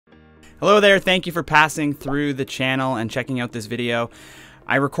Hello there, thank you for passing through the channel and checking out this video.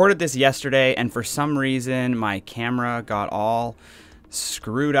 I recorded this yesterday and for some reason my camera got all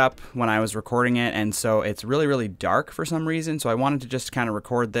screwed up when I was recording it, and so it's really dark for some reason. So I wanted to just kind of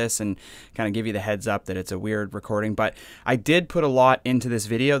record this and kind of give you the heads up that it's a weird recording, but I did put a lot into this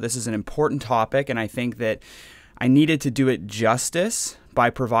video. This is an important topic and I think that I needed to do it justice by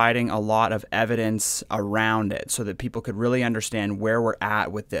providing a lot of evidence around it so that people could really understand where we're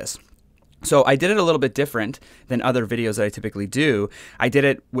at with this. So I did it a little bit different than other videos that I typically do. I did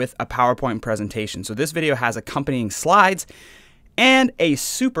it with a PowerPoint presentation. So this video has accompanying slides and a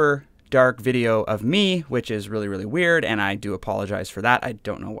super dark video of me, which is really weird, and I do apologize for that. I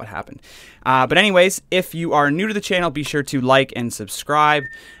don't know what happened. But anyways, if you are new to the channel, be sure to like and subscribe.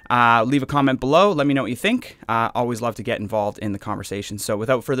 Leave a comment below. Let me know what you think. Always love to get involved in the conversation. So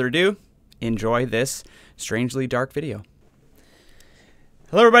without further ado, enjoy this strangely dark video.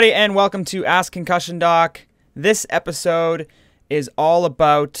 Hello everybody and welcome to Ask Concussion Doc. This episode is all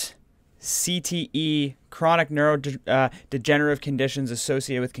about CTE, chronic neurodegenerative conditions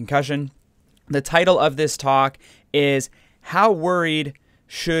associated with concussion. The title of this talk is How Worried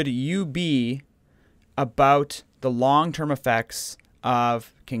Should You Be About the Long-Term Effects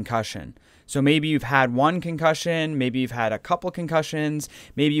of Concussion? So maybe you've had one concussion, maybe you've had a couple concussions,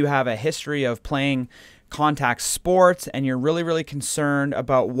 maybe you have a history of playing contact sports and you're really concerned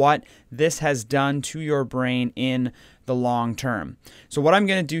about what this has done to your brain in the long term. So what I'm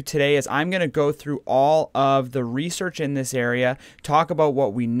going to do today is I'm going to go through all of the research in this area, talk about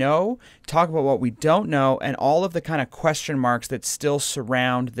what we know, talk about what we don't know, and all of the kind of question marks that still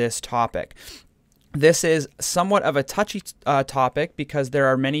surround this topic. This is somewhat of a touchy topic because there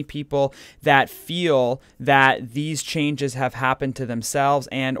are many people that feel that these changes have happened to themselves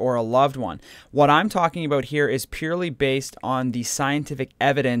and or a loved one. What I'm talking about here is purely based on the scientific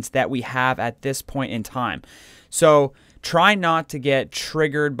evidence that we have at this point in time. So try not to get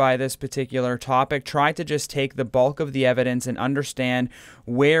triggered by this particular topic. Try to just take the bulk of the evidence and understand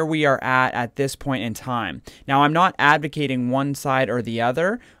where we are at this point in time. Now, I'm not advocating one side or the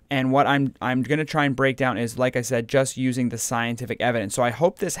other. And what I'm going to try and break down is, like I said, just using the scientific evidence. So I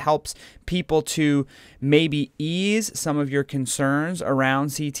hope this helps people to maybe ease some of your concerns around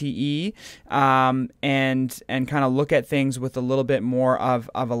CTE and kind of look at things with a little bit more of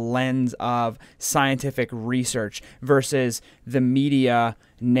a lens of scientific research versus the media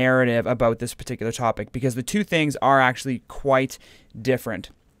narrative about this particular topic, because the two things are actually quite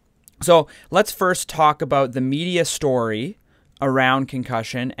different. So let's first talk about the media story around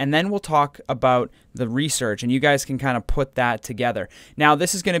concussion, and then we'll talk about the research, and you guys can kind of put that together. Now,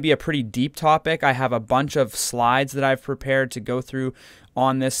 this is going to be a pretty deep topic. I have a bunch of slides that I've prepared to go through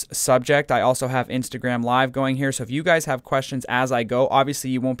on this subject. I also have Instagram Live going here, so if you guys have questions as I go,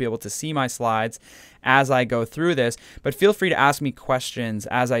 obviously you won't be able to see my slides as I go through this, but feel free to ask me questions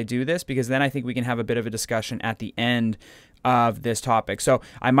as I do this, because then I think we can have a bit of a discussion at the end of this topic. So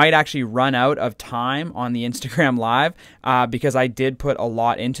I might actually run out of time on the Instagram Live because I did put a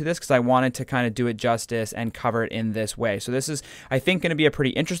lot into this because I wanted to kind of do it justice and cover it in this way. So this is, I think, going to be a pretty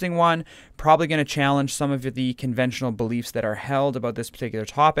interesting one, probably going to challenge some of the conventional beliefs that are held about this particular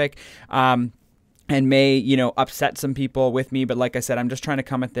topic. And may, upset some people with me. But like I said, I'm just trying to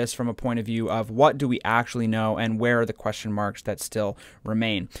come at this from a point of view of what do we actually know and where are the question marks that still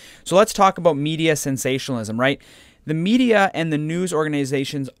remain. So let's talk about media sensationalism, right? The media and the news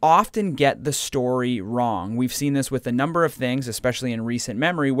organizations often get the story wrong. We've seen this with a number of things, especially in recent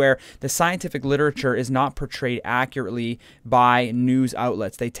memory, where the scientific literature is not portrayed accurately by news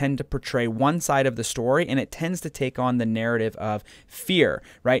outlets. They tend to portray one side of the story, and it tends to take on the narrative of fear,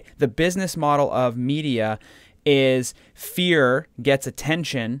 right? The business model of media is fear gets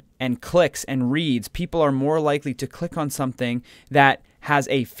attention and clicks and reads. People are more likely to click on something that has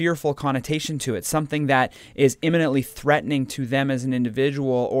a fearful connotation to it, something that is imminently threatening to them as an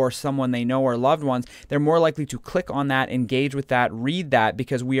individual or someone they know or loved ones. They're more likely to click on that, engage with that, read that,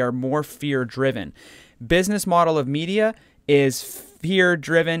 because we are more fear-driven. Business model of media is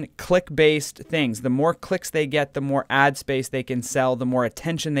fear-driven, click-based things. The more clicks they get, the more ad space they can sell. The more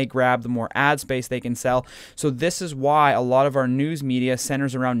attention they grab, the more ad space they can sell. So this is why a lot of our news media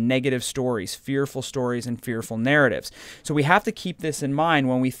centers around negative stories, and fearful narratives. So we have to keep this in mind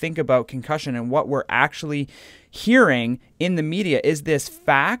when we think about concussion and what we're actually hearing in the media. Is this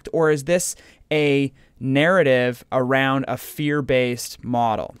fact, or is this a narrative around a fear-based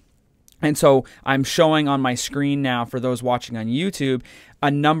model? And so I'm showing on my screen now, for those watching on YouTube, a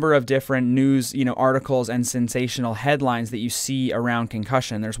number of different news, articles and sensational headlines that you see around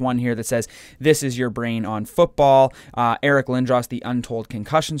concussion. There's one here that says, "This is your brain on football." Eric Lindros, The Untold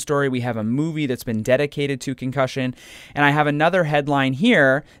Concussion Story. We have a movie that's been dedicated to concussion. And I have another headline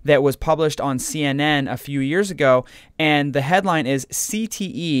here that was published on CNN a few years ago. And the headline is,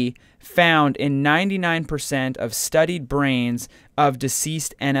 "CTE found in 99% of studied brains of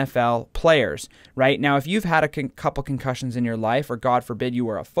deceased NFL players," right? Now, if you've had a couple concussions in your life, or God forbid you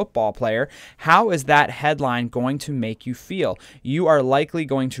were a football player, how is that headline going to make you feel? You are likely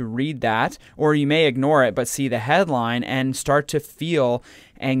going to read that, or you may ignore it, but see the headline and start to feel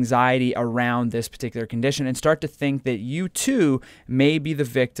anxiety around this particular condition and start to think that you too may be the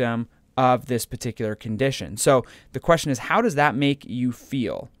victim of this particular condition. So the question is, how does that make you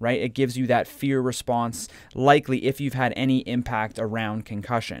feel, right? It gives you that fear response, likely, if you've had any impact around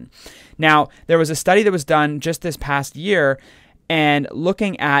concussion. Now, there was a study that was done just this past year, and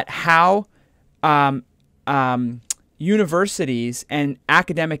looking at how universities and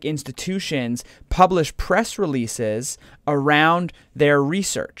academic institutions publish press releases around their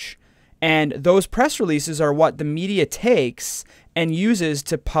research. And those press releases are what the media takes and uses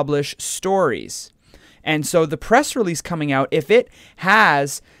to publish stories. And so the press release coming out, if it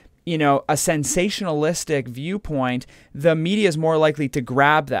has, a sensationalistic viewpoint, the media is more likely to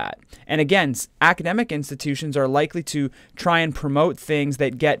grab that. And again, academic institutions are likely to try and promote things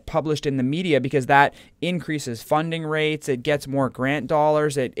that get published in the media because that increases funding rates, it gets more grant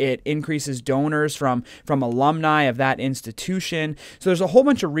dollars, it increases donors from alumni of that institution. So there's a whole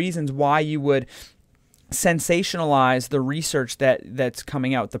bunch of reasons why you would sensationalize the research that's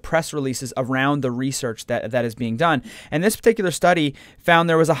coming out, the press releases around the research that is being done. And this particular study found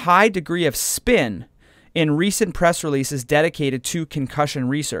there was a high degree of spin in recent press releases dedicated to concussion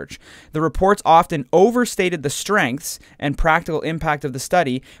research. The reports often overstated the strengths and practical impact of the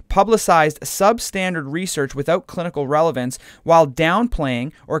study, publicized substandard research without clinical relevance, while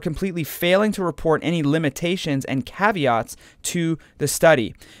downplaying or completely failing to report any limitations and caveats to the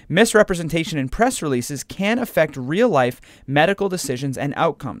study. Misrepresentation in press releases can affect real-life medical decisions and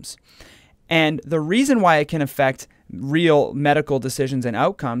outcomes. And the reason why it can affect real medical decisions and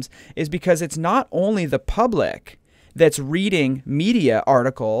outcomes is because it's not only the public that's reading media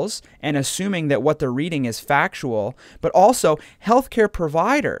articles and assuming that what they're reading is factual, but also healthcare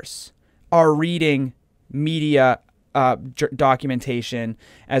providers are reading media documentation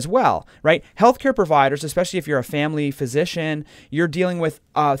as well, right? Healthcare providers, especially if you're a family physician, you're dealing with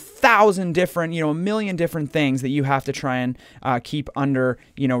 1,000 different, a million different things that you have to try and keep under,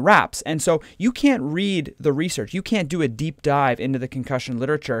 wraps. And so you can't read the research. You can't do a deep dive into the concussion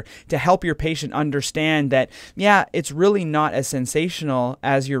literature to help your patient understand that, yeah, it's really not as sensational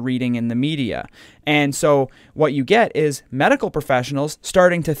as you're reading in the media. And so what you get is medical professionals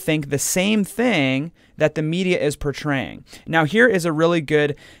starting to think the same thing that the media is portraying. Now, here is a really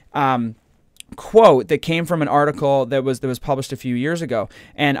good quote that came from an article that was published a few years ago,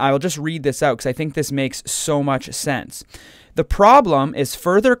 and I will just read this out because I think this makes so much sense. "The problem is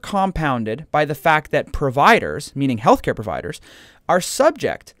further compounded by the fact that providers, meaning healthcare providers, are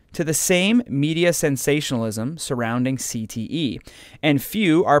subject to the same media sensationalism surrounding CTE, and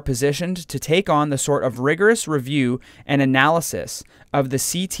few are positioned to take on the sort of rigorous review and analysis of the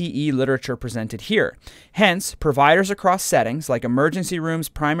CTE literature presented here. Hence, providers across settings like emergency rooms,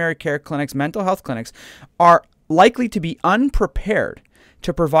 primary care clinics, mental health clinics are likely to be unprepared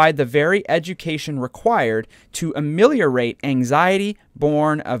to provide the very education required to ameliorate anxiety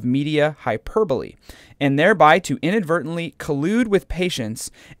born of media hyperbole, and thereby to inadvertently collude with patients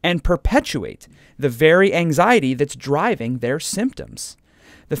and perpetuate the very anxiety that's driving their symptoms.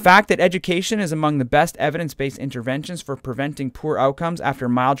 The fact that education is among the best evidence-based interventions for preventing poor outcomes after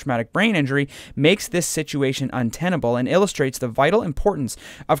mild traumatic brain injury makes this situation untenable and illustrates the vital importance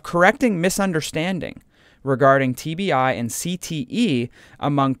of correcting misunderstanding regarding TBI and CTE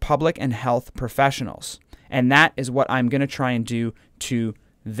among public and health professionals." And that is what I'm going to try and do to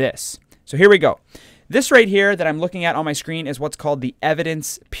this. So here we go. This right here that I'm looking at on my screen is what's called the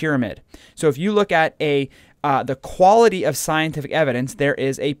evidence pyramid. So if you look at the quality of scientific evidence, there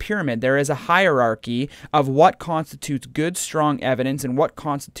is a pyramid. There is a hierarchy of what constitutes good, strong evidence and what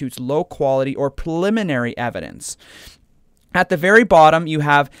constitutes low quality or preliminary evidence. At the very bottom, you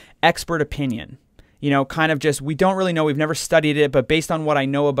have expert opinion. Kind of just, we don't really know, we've never studied it, but based on what I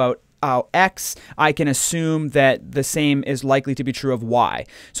know about X, I can assume that the same is likely to be true of Y.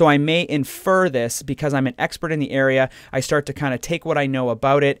 So I may infer this because I'm an expert in the area. I start to kind of take what I know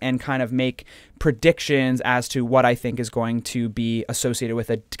about it and kind of make predictions as to what I think is going to be associated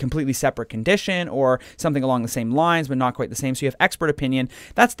with a completely separate condition or something along the same lines, but not quite the same. So you have expert opinion.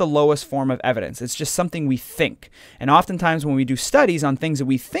 That's the lowest form of evidence. It's just something we think. And oftentimes when we do studies on things that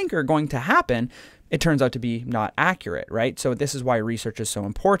we think are going to happen, it turns out to be not accurate, right? So this is why research is so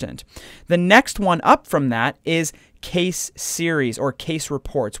important. The next one up from that is case series or case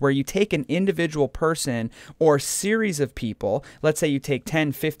reports, where you take an individual person or series of people. Let's say you take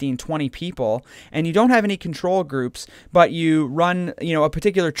 10, 15, 20 people and you don't have any control groups, but you run, a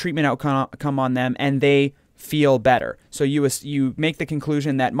particular treatment outcome on them and they feel better. So you make the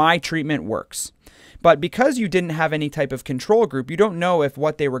conclusion that my treatment works. But because you didn't have any type of control group, you don't know if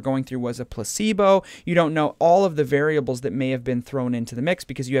what they were going through was a placebo. You don't know all of the variables that may have been thrown into the mix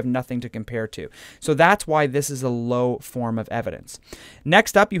because you have nothing to compare to. So that's why this is a low form of evidence.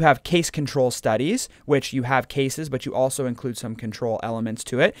 Next up, you have case control studies, which you have cases, but you also include some control elements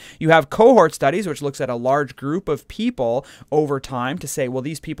to it. You have cohort studies, which looks at a large group of people over time to say, well,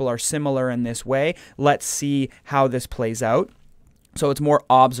 these people are similar in this way. Let's see how this plays out. So it's more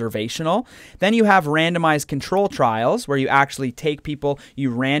observational. Then you have randomized control trials where you actually take people,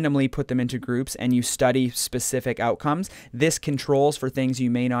 you randomly put them into groups and you study specific outcomes. This controls for things you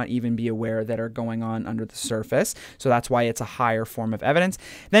may not even be aware that are going on under the surface. So that's why it's a higher form of evidence.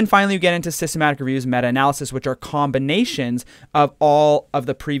 Then finally you get into systematic reviews, meta-analysis, which are combinations of all of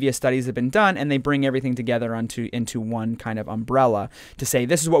the previous studies that have been done, and they bring everything together into one kind of umbrella to say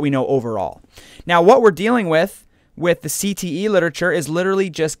this is what we know overall. Now what we're dealing with the CTE literature is literally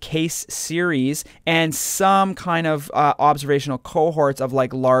just case series and some kind of observational cohorts of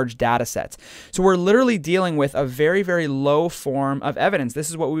like large data sets. So we're literally dealing with a very, very low form of evidence.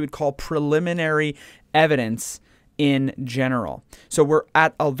 This is what we would call preliminary evidence in general. So we're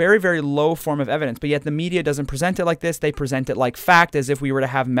at a very, very low form of evidence, but yet the media doesn't present it like this. They present it like fact, as if we were to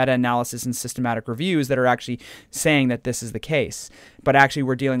have meta-analysis and systematic reviews that are actually saying that this is the case. But actually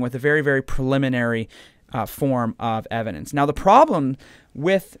we're dealing with a very, very preliminary form of evidence. Now the problem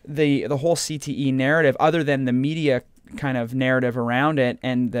with the whole CTE narrative, other than the media kind of narrative around it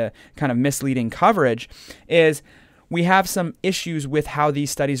and the kind of misleading coverage, is we have some issues with how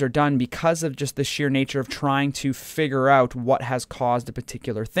these studies are done because of just the sheer nature of trying to figure out what has caused a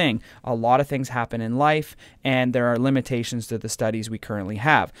particular thing. A lot of things happen in life and there are limitations to the studies we currently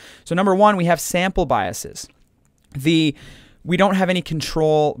have. So number one, we have sample biases. We don't have any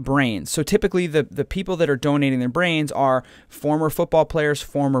control brains. So typically the people that are donating their brains are former football players,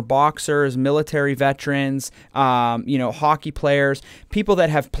 former boxers, military veterans, hockey players, people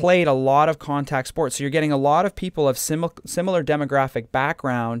that have played a lot of contact sports. So you're getting a lot of people of similar demographic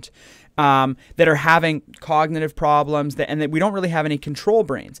background that are having cognitive problems, and that we don't really have any control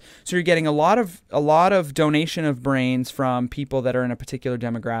brains. So you're getting a lot of donation of brains from people that are in a particular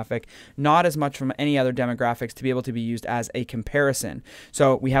demographic, not as much from any other demographics to be able to be used as a comparison.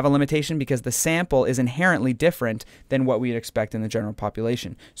 So we have a limitation because the sample is inherently different than what we'd expect in the general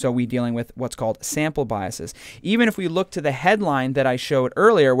population. So we're dealing with what's called sample biases. Even if we look to the headline that I showed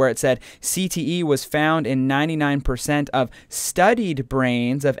earlier where it said CTE was found in 99% of studied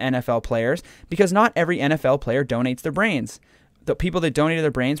brains of NFL players, because not every NFL player donates their brains. The people that donated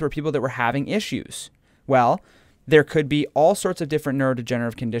their brains were people that were having issues. Well, there could be all sorts of different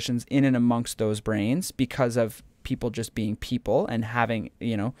neurodegenerative conditions in and amongst those brains because of people just being people and having,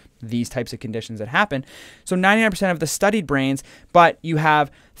 these types of conditions that happen. So 99% of the studied brains, but you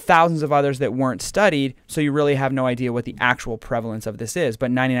have thousands of others that weren't studied, so you really have no idea what the actual prevalence of this is.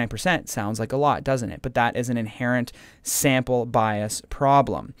 But 99% sounds like a lot, doesn't it? But that is an inherent sample bias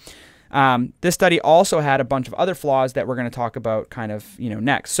problem. This study also had a bunch of other flaws that we're going to talk about kind of,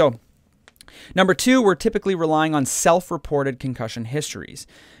 next. So number two, we're typically relying on self-reported concussion histories.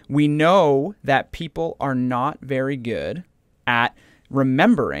 We know that people are not very good at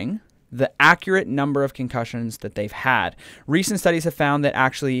remembering the accurate number of concussions that they've had. Recent studies have found that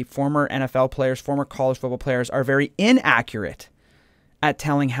actually former NFL players, former college football players are very inaccurate at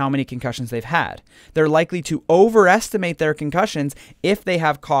telling how many concussions they've had. They're likely to overestimate their concussions if they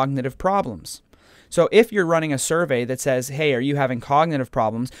have cognitive problems. So if you're running a survey that says, hey, are you having cognitive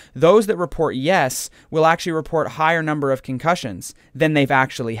problems? Those that report yes will actually report higher number of concussions than they've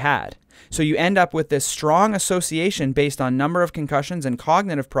actually had. So you end up with this strong association based on number of concussions and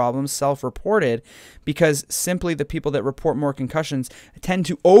cognitive problems self-reported, because simply the people that report more concussions tend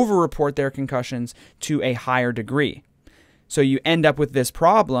to over-report their concussions to a higher degree. So you end up with this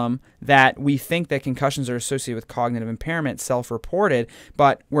problem that we think that concussions are associated with cognitive impairment, self-reported,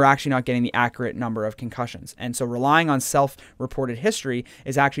 but we're actually not getting the accurate number of concussions. And so relying on self-reported history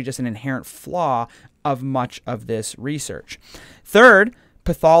is actually just an inherent flaw of much of this research. Third,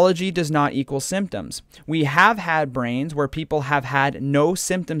 pathology does not equal symptoms. We have had brains where people have had no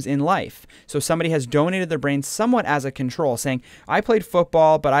symptoms in life. So somebody has donated their brain somewhat as a control, saying, I played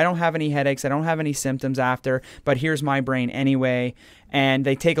football, but I don't have any headaches, I don't have any symptoms after, but here's my brain anyway. And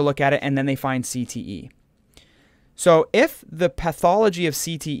they take a look at it and then they find CTE. So if the pathology of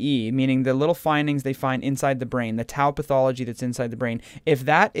CTE, meaning the little findings they find inside the brain, the tau pathology that's inside the brain, if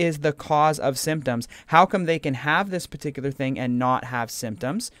that is the cause of symptoms, how come they can have this particular thing and not have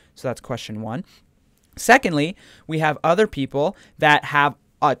symptoms? So that's question one. Secondly, we have other people that have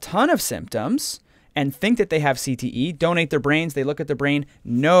a ton of symptoms and think that they have CTE, donate their brains, they look at their brain,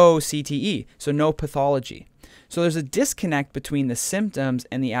 no CTE, so no pathology. So there's a disconnect between the symptoms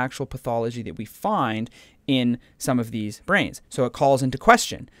and the actual pathology that we find in some of these brains. So it calls into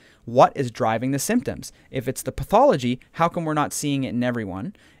question, what is driving the symptoms? If it's the pathology, how come we're not seeing it in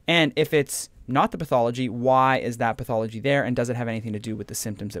everyone? And if it's not the pathology, why is that pathology there? And does it have anything to do with the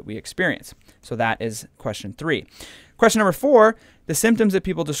symptoms that we experience? So that is question 3. Question number 4, the symptoms that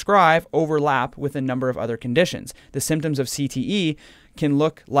people describe overlap with a number of other conditions. The symptoms of CTE can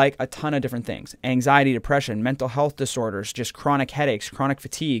look like a ton of different things: anxiety, depression, mental health disorders, just chronic headaches, chronic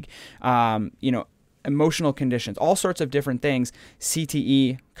fatigue, emotional conditions, all sorts of different things.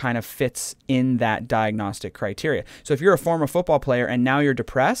 CTE kind of fits in that diagnostic criteria. So if you're a former football player and now you're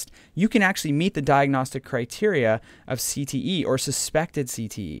depressed, you can actually meet the diagnostic criteria of CTE or suspected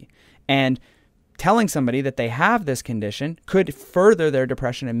CTE. And telling somebody that they have this condition could further their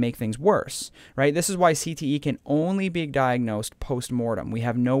depression and make things worse, right? This is why CTE can only be diagnosed post-mortem. We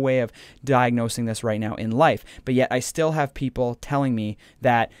have no way of diagnosing this right now in life, but yet I still have people telling me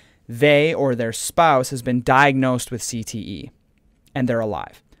that they or their spouse has been diagnosed with CTE and they're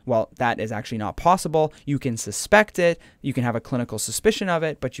alive. Well, that is actually not possible. You can suspect it, you can have a clinical suspicion of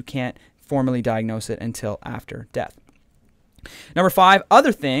it, but you can't formally diagnose it until after death. Number 5,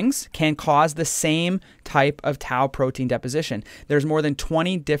 other things can cause the same type of tau protein deposition. There's more than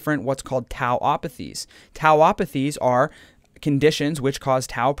 20 different what's called tauopathies. Tauopathies are conditions which cause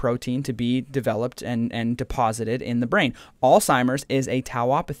tau protein to be developed and deposited in the brain. Alzheimer's is a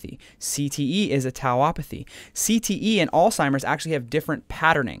tauopathy. CTE is a tauopathy. CTE and Alzheimer's actually have different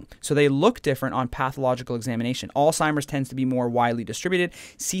patterning, so they look different on pathological examination. Alzheimer's tends to be more widely distributed.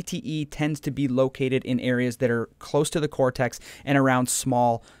 CTE tends to be located in areas that are close to the cortex and around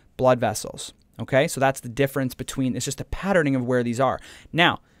small blood vessels. Okay, so that's the difference between, it's just a patterning of where these are.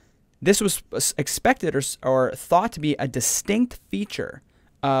 Now, this was expected or thought to be a distinct feature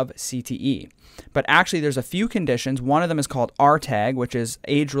of CTE. But actually, there's a few conditions. One of them is called RTAG, which is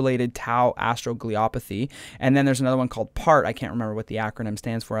age-related tau astrogliopathy. And then there's another one called PART. I can't remember what the acronym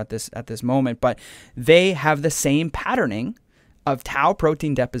stands for at this moment. But they have the same patterning of tau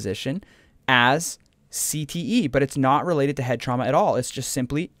protein deposition as CTE. But it's not related to head trauma at all. It's just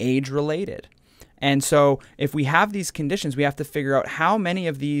simply age-related. And so if we have these conditions, we have to figure out how many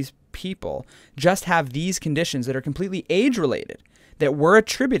of these people just have these conditions that are completely age-related that we're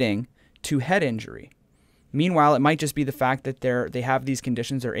attributing to head injury. Meanwhile, it might just be the fact that they have these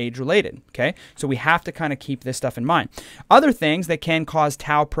conditions that are age-related, okay? So we have to kind of keep this stuff in mind. Other things that can cause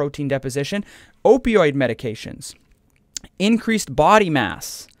tau protein deposition: opioid medications, increased body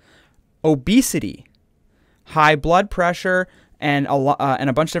mass, obesity, high blood pressure, and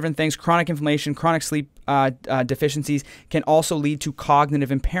a bunch of different things. Chronic inflammation, chronic sleep deficiencies can also lead to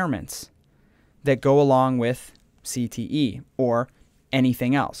cognitive impairments that go along with CTE or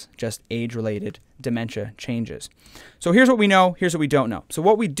anything else, just age-related dementia changes. So here's what we know, here's what we don't know. So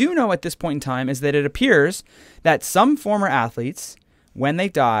what we do know at this point in time is that it appears that some former athletes, when they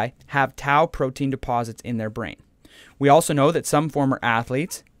die, have tau protein deposits in their brain. We also know that some former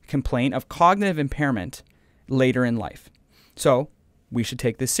athletes complain of cognitive impairment later in life. So we should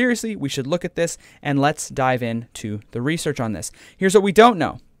take this seriously. We should look at this, and let's dive into the research on this. Here's what we don't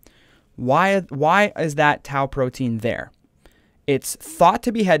know. Why is that tau protein there? It's thought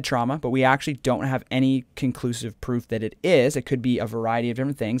to be head trauma, but we actually don't have any conclusive proof that it is. It could be a variety of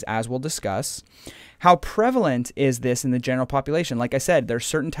different things, as we'll discuss. How prevalent is this in the general population? Like I said, there are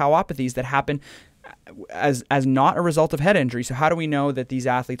certain tauopathies that happen as not a result of head injury. So how do we know that these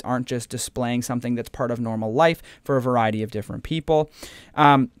athletes aren't just displaying something that's part of normal life for a variety of different people?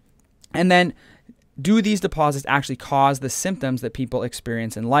 And then, do these deposits actually cause the symptoms that people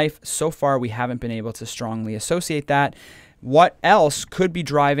experience in life? So far, we haven't been able to strongly associate that. what else could be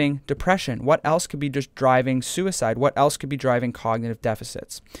driving depression? What else could be just driving suicide? What else could be driving cognitive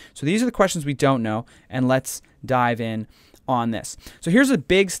deficits? So these are the questions we don't know, and let's dive in on this. So here's a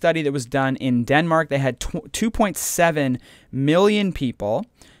big study that was done in Denmark. They had 2.7 million people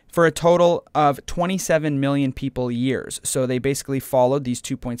for a total of 27 million people years. So they basically followed these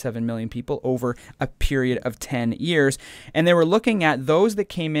 2.7 million people over a period of 10 years. And they were looking at those that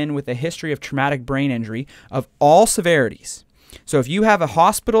came in with a history of traumatic brain injury of all severities. So if you have a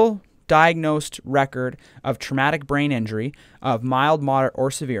hospital diagnosed record of traumatic brain injury of mild, moderate,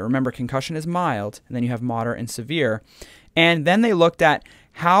 or severe, remember concussion is mild, and then you have moderate and severe. And then they looked at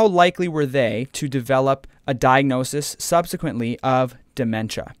how likely were they to develop a diagnosis subsequently of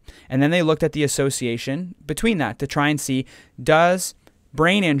dementia. And then they looked at the association between that to try and see, does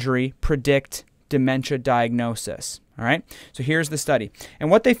brain injury predict dementia diagnosis? All right, so here's the study.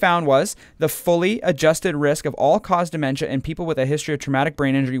 And what they found was the fully adjusted risk of all-cause dementia in people with a history of traumatic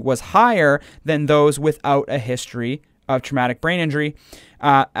brain injury was higher than those without a history of traumatic brain injury,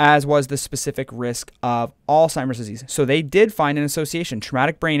 as was the specific risk of Alzheimer's disease. So they did find an association,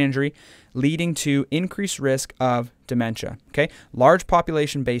 traumatic brain injury leading to increased risk of dementia. Okay, large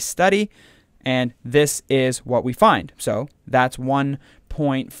population-based study, and this is what we find. So that's 1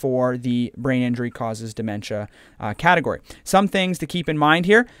 point for the brain injury causes dementia category. Some things to keep in mind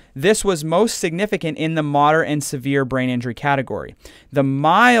here. This was most significant in the moderate and severe brain injury category. The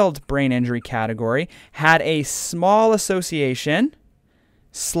mild brain injury category had a small association,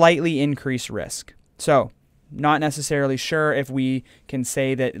 slightly increased risk. So not necessarily sure if we can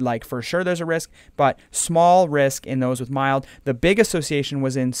say that like for sure there's a risk, but small risk in those with mild. The big association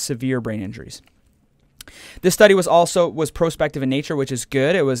was in severe brain injuries. This study was prospective in nature, which is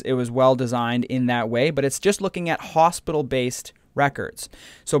good. It was well designed in that way, but it's just looking at hospital-based records.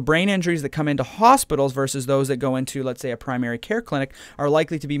 So brain injuries that come into hospitals versus those that go into, let's say, a primary care clinic are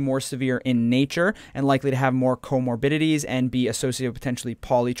likely to be more severe in nature and likely to have more comorbidities and be associated with potentially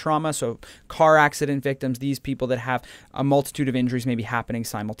polytrauma. So car accident victims, these people that have a multitude of injuries may be happening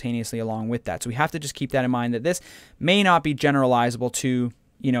simultaneously along with that. So we have to just keep that in mind that this may not be generalizable to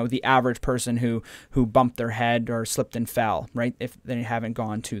the average person who bumped their head or slipped and fell, right? If they haven't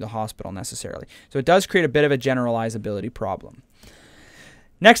gone to the hospital necessarily. So it does create a bit of a generalizability problem.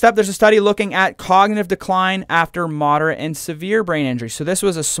 Next up, there's a study looking at cognitive decline after moderate and severe brain injury. So this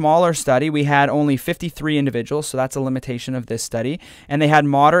was a smaller study. We had only 53 individuals, so that's a limitation of this study. And they had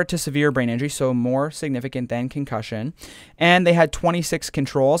moderate to severe brain injury, so more significant than concussion. And they had 26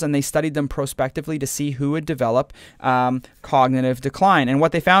 controls, and they studied them prospectively to see who would develop cognitive decline. And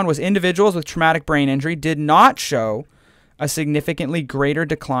what they found was individuals with traumatic brain injury did not show a significantly greater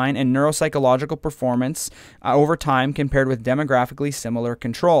decline in neuropsychological performance over time compared with demographically similar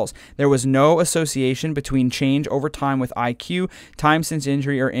controls. There was no association between change over time with IQ, time since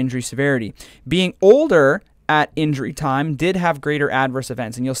injury, or injury severity. Being older at injury time did have greater adverse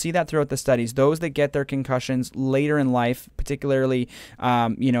events, and you'll see that throughout the studies. Those that get their concussions later in life, particularly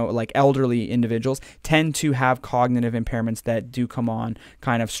like elderly individuals, tend to have cognitive impairments that do come on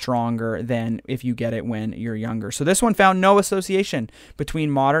kind of stronger than if you get it when you're younger. So this one found no association between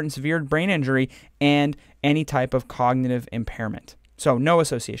moderate and severe brain injury and any type of cognitive impairment. So no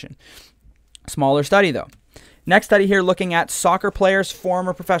association. Smaller study though. Next study here looking at soccer players,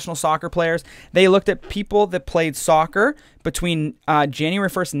 former professional soccer players. They looked at people that played soccer between January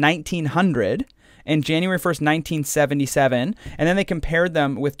 1st, 1900 and January 1st, 1977. And then they compared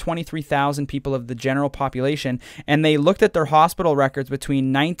them with 23,000 people of the general population. And they looked at their hospital records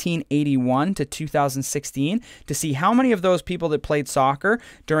between 1981 to 2016 to see how many of those people that played soccer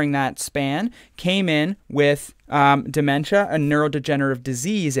during that span came in with dementia and neurodegenerative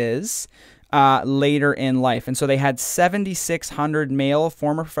diseases later in life. And so they had 7,600 male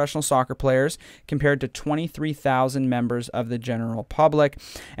former professional soccer players compared to 23,000 members of the general public.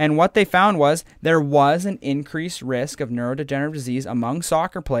 And what they found was there was an increased risk of neurodegenerative disease among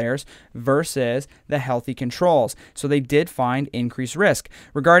soccer players versus the healthy controls. So they did find increased risk.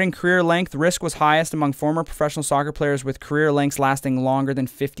 Regarding career length, risk was highest among former professional soccer players with career lengths lasting longer than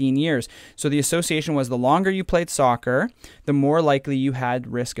 15 years. So the association was the longer you played soccer, the more likely you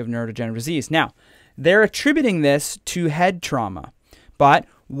had risk of neurodegenerative disease. Now, they're attributing this to head trauma, but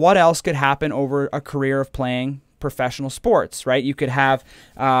what else could happen over a career of playing professional sports, right? You could have,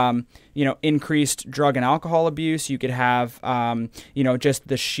 increased drug and alcohol abuse. You could have, just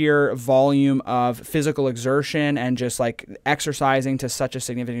the sheer volume of physical exertion and just like exercising to such a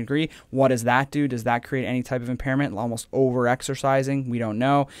significant degree. What does that do? Does that create any type of impairment? Almost over exercising? We don't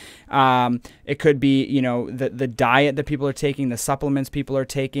know. It could be, the diet that people are taking, the supplements people are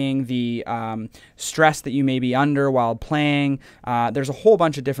taking, the stress that you may be under while playing. There's a whole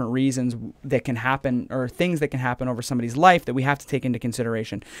bunch of different reasons that can happen, or things that can happen over somebody's life that we have to take into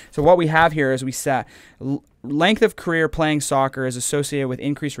consideration. So what we have here is we set length of career playing soccer is associated with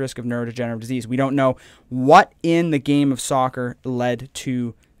increased risk of neurodegenerative disease. We don't know what in the game of soccer led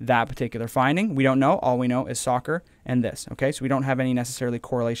to that particular finding. We don't know. All we know is soccer and this. Okay, so we don't have any necessarily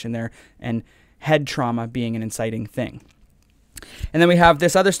correlation there, and head trauma being an inciting thing. And then we have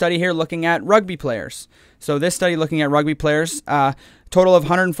this other study here looking at rugby players. So this study looking at rugby players, total of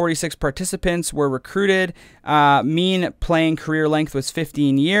 146 participants were recruited. Mean playing career length was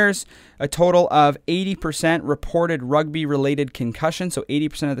 15 years. A total of 80% reported rugby-related concussions. So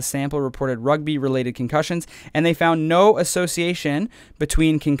 80% of the sample reported rugby-related concussions. And they found no association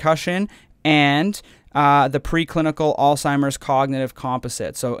between concussion and the preclinical Alzheimer's cognitive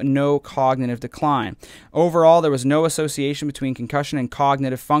composite, so no cognitive decline. Overall, there was no association between concussion and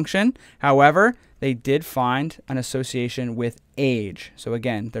cognitive function. However, they did find an association with age. So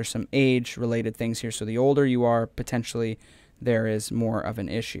again, there's some age-related things here. So the older you are, potentially there is more of an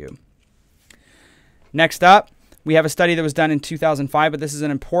issue. Next up, we have a study that was done in 2005, but this is an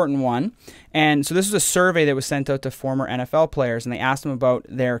important one. And so this was a survey that was sent out to former NFL players, and they asked them about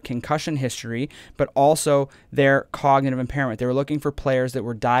their concussion history, but also their cognitive impairment. They were looking for players that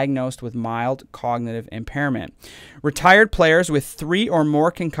were diagnosed with mild cognitive impairment. Retired players with 3 or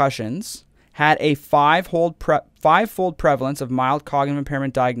more concussions had a five-fold prevalence of mild cognitive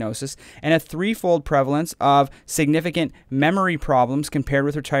impairment diagnosis and a 3-fold prevalence of significant memory problems compared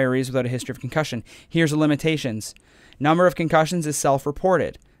with retirees without a history of concussion. Here's the limitations. Number of concussions is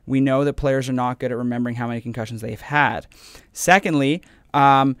self-reported. We know that players are not good at remembering how many concussions they've had. Secondly,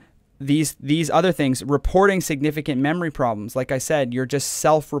 these other things, reporting significant memory problems. Like I said, you're just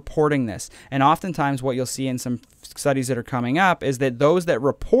self-reporting this. And oftentimes what you'll see in some studies that are coming up is that those that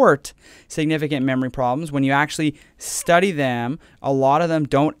report significant memory problems, when you actually study them, a lot of them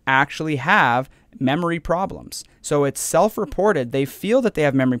don't actually have memory problems. So it's self-reported. They feel that they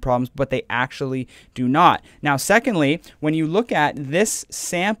have memory problems, but they actually do not. Now, secondly, when you look at this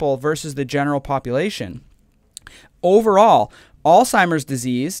sample versus the general population, overall, Alzheimer's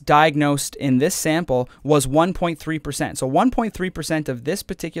disease diagnosed in this sample was 1.3%. So 1.3% of this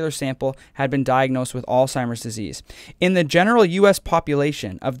particular sample had been diagnosed with Alzheimer's disease. In the general U.S.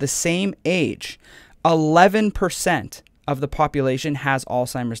 population of the same age, 11% of the population has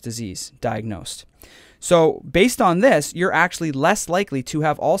Alzheimer's disease diagnosed. So based on this, you're actually less likely to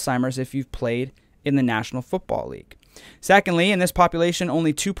have Alzheimer's if you've played in the National Football League. Secondly, in this population,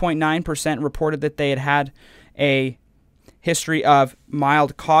 only 2.9% reported that they had had a history of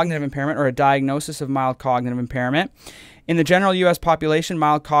mild cognitive impairment or a diagnosis of mild cognitive impairment. In the general U.S. population,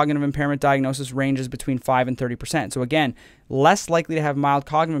 mild cognitive impairment diagnosis ranges between 5 and 30%. So again, less likely to have mild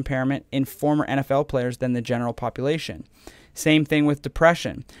cognitive impairment in former NFL players than the general population. Same thing with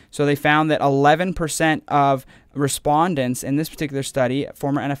depression. So they found that 11% of respondents in this particular study,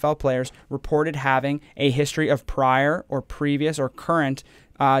 former NFL players, reported having a history of prior or previous or current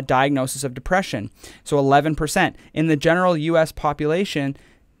diagnosis of depression. So 11%. In the general U.S. population,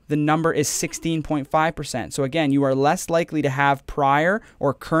 the number is 16.5%. So again, you are less likely to have prior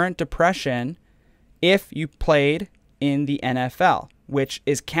or current depression if you played in the NFL, which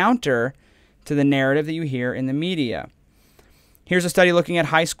is counter to the narrative that you hear in the media. Here's a study looking at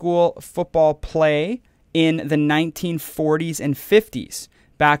high school football play in the 1940s and 50s.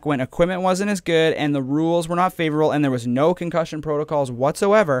 Back when equipment wasn't as good and the rules were not favorable and there was no concussion protocols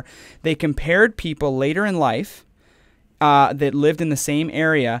whatsoever. They compared people later in life that lived in the same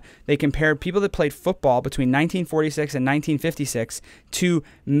area. They compared people that played football between 1946 and 1956 to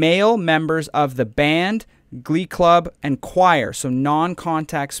male members of the band, glee club, and choir. So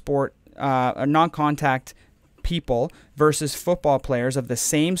non-contact sport, non-contact people versus football players of the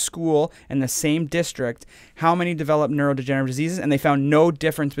same school and the same district, how many developed neurodegenerative diseases, and they found no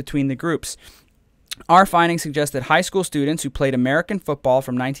difference between the groups. Our findings suggest that high school students who played American football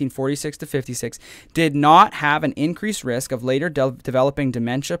from 1946 to 56 did not have an increased risk of later developing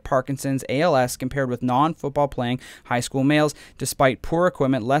dementia, Parkinson's, ALS compared with non-football playing high school males, despite poor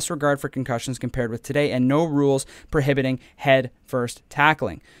equipment, less regard for concussions compared with today, and no rules prohibiting head-first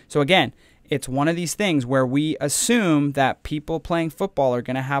tackling. So again, it's one of these things where we assume that people playing football are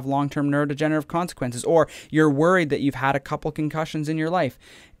going to have long-term neurodegenerative consequences, or you're worried that you've had a couple concussions in your life.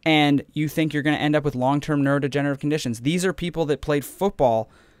 and you think you're going to end up with long-term neurodegenerative conditions. These are people that played football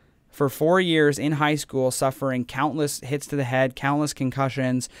for 4 years in high school, suffering countless hits to the head, countless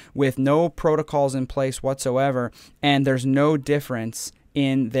concussions, with no protocols in place whatsoever, and there's no difference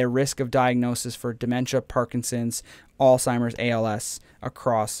in their risk of diagnosis for dementia, Parkinson's, Alzheimer's, ALS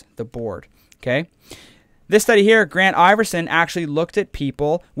across the board. Okay? This study here, Grant Iverson actually looked at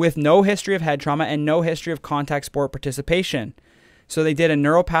people with no history of head trauma and no history of contact sport participation. So they did a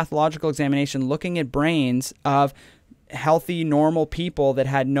neuropathological examination looking at brains of healthy, normal people that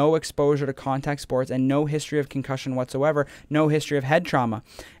had no exposure to contact sports and no history of concussion whatsoever, no history of head trauma.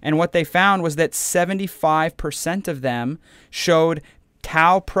 And what they found was that 75% of them showed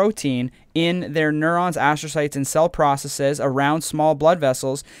tau protein in their neurons, astrocytes, and cell processes around small blood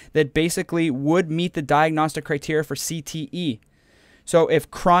vessels that basically would meet the diagnostic criteria for CTE. So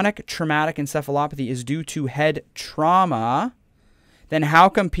if chronic traumatic encephalopathy is due to head trauma, then how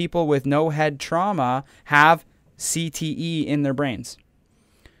come people with no head trauma have CTE in their brains?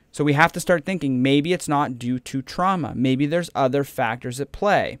 So we have to start thinking maybe it's not due to trauma. Maybe there's other factors at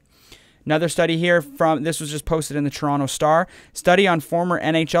play. Another study here this was just posted in the Toronto Star. Study on former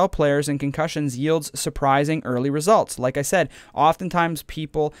NHL players and concussions yields surprising early results. Like I said, oftentimes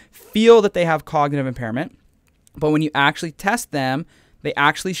people feel that they have cognitive impairment, but when you actually test them, they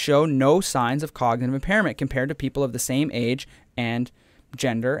actually show no signs of cognitive impairment compared to people of the same age and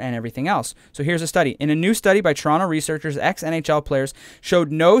gender and everything else. So here's a study. In a new study by Toronto researchers, ex-NHL players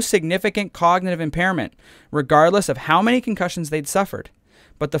showed no significant cognitive impairment, regardless of how many concussions they'd suffered.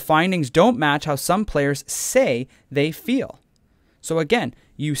 But the findings don't match how some players say they feel. So again,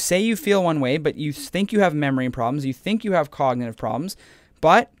 you say you feel one way, but you think you have memory problems, you think you have cognitive problems,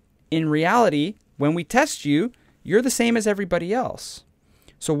 but in reality, when we test you, you're the same as everybody else.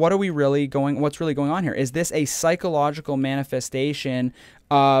 So what's really going on here? Is this a psychological manifestation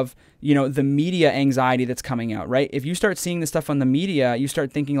of, the media anxiety that's coming out, right? If you start seeing this stuff on the media, you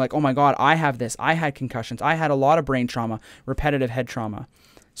start thinking like, oh my God, I have this. I had concussions. I had a lot of brain trauma, repetitive head trauma.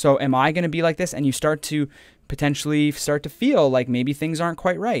 So am I going to be like this? And you start to potentially feel like maybe things aren't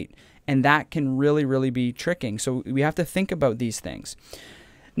quite right. And that can really, really be tricking. So we have to think about these things.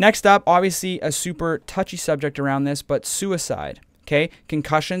 Next up, obviously a super touchy subject around this, but suicide. Okay,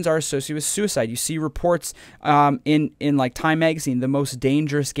 concussions are associated with suicide. You see reports in like Time Magazine, the most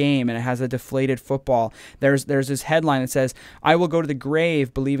dangerous game, and it has a deflated football. There's this headline that says, "I will go to the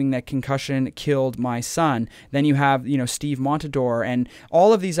grave believing that concussion killed my son." Then you have Steve Montador and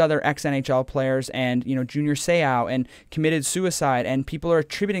all of these other ex-NHL players and Junior Seau and committed suicide, and people are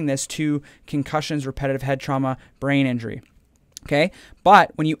attributing this to concussions, repetitive head trauma, brain injury. Okay, but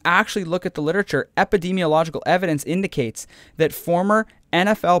when you actually look at the literature, epidemiological evidence indicates that former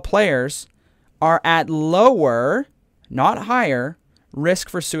NFL players are at lower, not higher, risk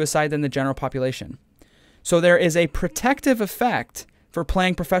for suicide than the general population. So there is a protective effect for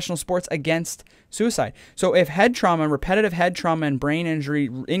playing professional sports against suicide. So if head trauma, repetitive head trauma, and brain injury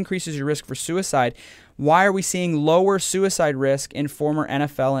increases your risk for suicide, why are we seeing lower suicide risk in former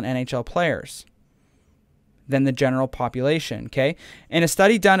NFL and NHL players than the general population? Okay, in a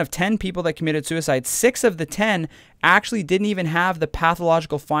study done of 10 people that committed suicide, 6 of the 10 actually didn't even have the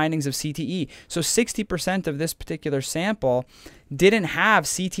pathological findings of CTE. So 60% of this particular sample didn't have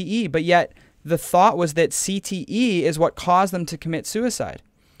CTE, but yet the thought was that CTE is what caused them to commit suicide.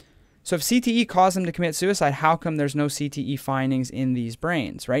 So if CTE caused them to commit suicide, how come there's no CTE findings in these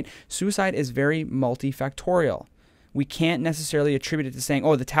brains, right? Suicide is very multifactorial. We can't necessarily attribute it to saying,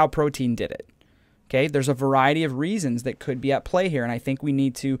 oh, the tau protein did it. Okay, there's a variety of reasons that could be at play here, and I think we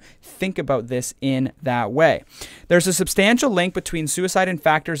need to think about this in that way. There's a substantial link between suicide and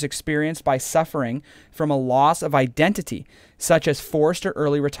factors experienced by suffering from a loss of identity, such as forced or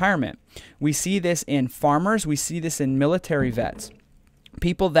early retirement. We see this in farmers, we see this in military vets.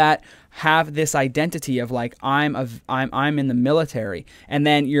 People that have this identity of like, I'm in the military, and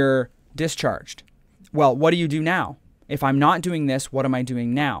then you're discharged. Well, what do you do now? If I'm not doing this, what am I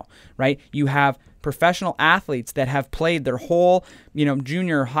doing now, right? You have professional athletes that have played their whole,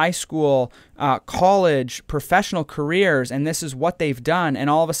 junior, high school, college, professional careers, and this is what they've done, and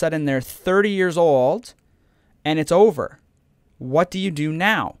all of a sudden they're 30 years old, and it's over. What do you do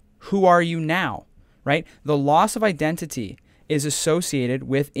now? Who are you now, right? The loss of identity is associated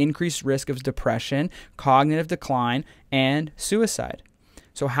with increased risk of depression, cognitive decline, and suicide.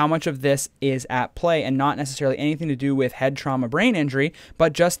 So how much of this is at play, and not necessarily anything to do with head trauma, brain injury,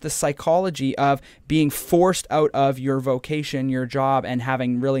 but just the psychology of being forced out of your vocation, your job, and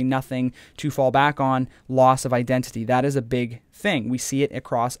having really nothing to fall back on, loss of identity. That is a big thing. We see it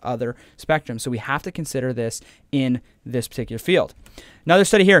across other spectrums. So we have to consider this in this particular field. Another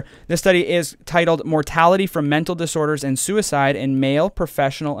study here. This study is titled Mortality from Mental Disorders and Suicide in Male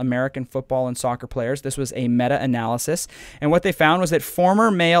Professional American Football and Soccer Players. This was a meta-analysis. And what they found was that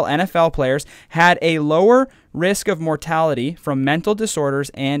former male NFL players had a lower risk of mortality from mental disorders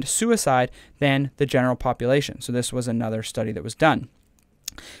and suicide than the general population. So this was another study that was done.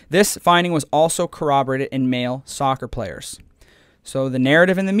 This finding was also corroborated in male soccer players. So the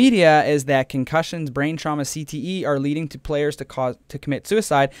narrative in the media is that concussions, brain trauma, CTE are leading to players to commit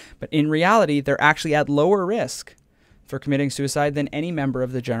suicide, but in reality, they're actually at lower risk for committing suicide than any member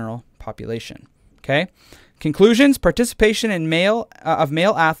of the general population. Okay? Conclusions: participation in male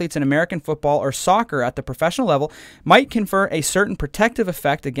athletes in American football or soccer at the professional level might confer a certain protective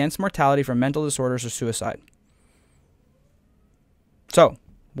effect against mortality from mental disorders or suicide. So,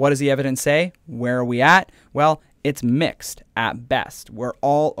 what does the evidence say? Where are we at? Well, it's mixed at best. We're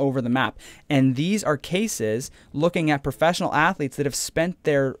all over the map. And these are cases looking at professional athletes that have spent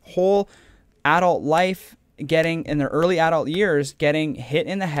their whole adult life in their early adult years getting hit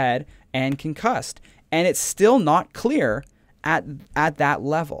in the head and concussed. And it's still not clear at that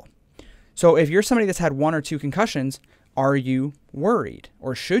level. So if you're somebody that's had 1 or 2 concussions, are you worried,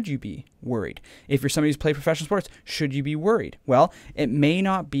 or should you be worried? If you're somebody who's played professional sports, should you be worried? Well, it may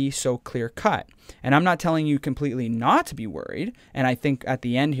not be so clear-cut. And I'm not telling you completely not to be worried. And I think at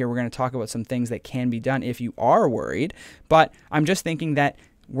the end here, we're going to talk about some things that can be done if you are worried. But I'm just thinking that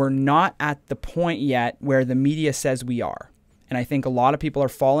we're not at the point yet where the media says we are. And I think a lot of people are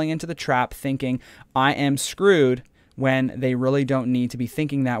falling into the trap thinking, I am screwed, when they really don't need to be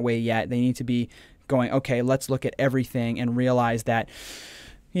thinking that way yet. They need to be going, okay, let's look at everything and realize that,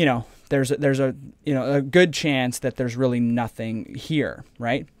 there's a good chance that there's really nothing here,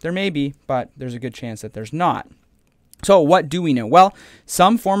 right? There may be, but there's a good chance that there's not. So what do we know? Well,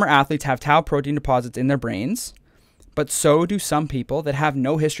 some former athletes have tau protein deposits in their brains, but so do some people that have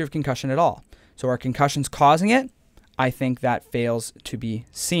no history of concussion at all. So are concussions causing it? I think that fails to be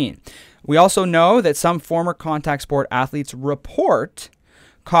seen. We also know that some former contact sport athletes report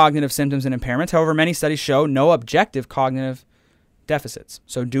cognitive symptoms and impairments. However, many studies show no objective cognitive deficits.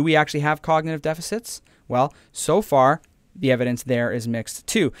 So do we actually have cognitive deficits? Well, so far, the evidence there is mixed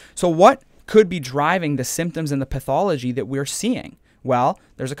too. So what could be driving the symptoms and the pathology that we're seeing? Well,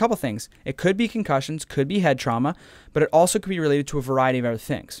 there's a couple things. It could be concussions, could be head trauma, but it also could be related to a variety of other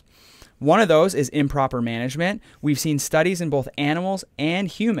things. One of those is improper management. We've seen studies in both animals and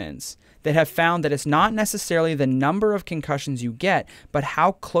humans that have found that it's not necessarily the number of concussions you get, but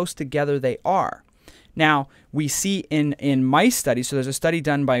how close together they are. Now, we see in mice studies, so there's a study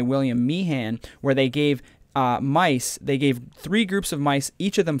done by William Meehan where they gave 3 groups of mice,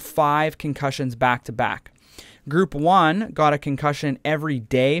 each of them 5 concussions back to back. Group 1 got a concussion every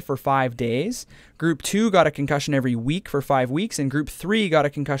day for 5 days. Group 2 got a concussion every week for 5 weeks. And Group 3 got a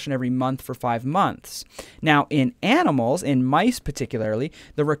concussion every month for 5 months. Now, in animals, in mice particularly,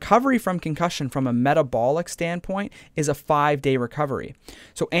 the recovery from concussion from a metabolic standpoint is a 5-day recovery.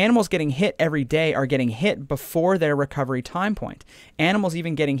 So animals getting hit every day are getting hit before their recovery time point. Animals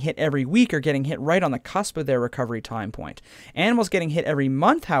even getting hit every week are getting hit right on the cusp of their recovery time point. Animals getting hit every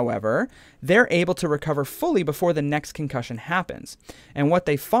month, however, they're able to recover fully before the next concussion happens. And what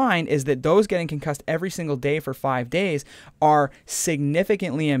they find is that those getting concussed every single day for 5 days are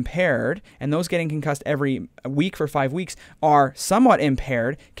significantly impaired, and those getting concussed every week for 5 weeks are somewhat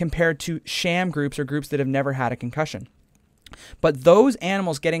impaired compared to sham groups or groups that have never had a concussion. But those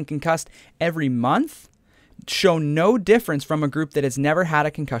animals getting concussed every month show no difference from a group that has never had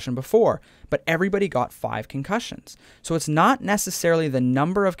a concussion before, but everybody got 5 concussions. So it's not necessarily the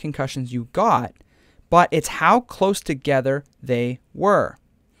number of concussions you got, but it's how close together they were.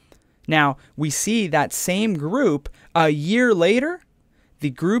 Now, we see that same group a year later,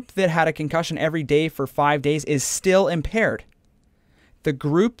 the group that had a concussion every day for 5 days is still impaired. The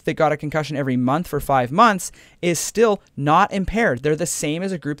group that got a concussion every month for 5 months is still not impaired. They're the same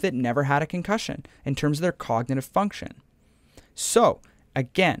as a group that never had a concussion in terms of their cognitive function. So,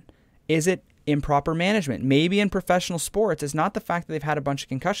 again, is it improper management? Maybe in professional sports, it's not the fact that they've had a bunch of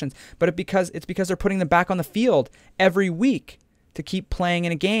concussions, but it's because they're putting them back on the field every week to keep playing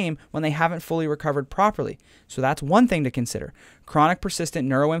in a game when they haven't fully recovered properly. So that's one thing to consider. Chronic persistent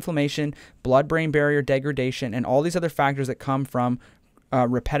neuroinflammation, blood-brain barrier degradation, and all these other factors that come from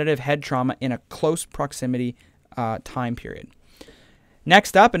repetitive head trauma in a close proximity time period.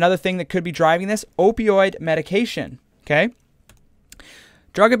 Next up, another thing that could be driving this, opioid medication. Okay?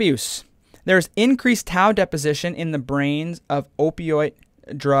 Drug abuse. There's increased tau deposition in the brains of opioid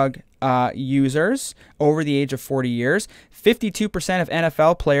drug users over the age of 40 years. 52% of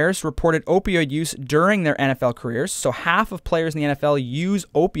NFL players reported opioid use during their NFL careers. So half of players in the NFL use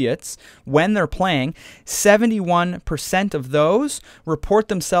opiates when they're playing. 71% of those report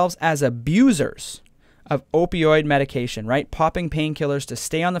themselves as abusers of opioid medication, right? Popping painkillers to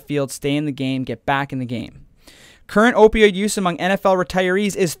stay on the field, stay in the game, get back in the game. Current opioid use among NFL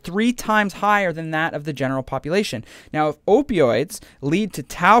retirees is 3 times higher than that of the general population. Now, if opioids lead to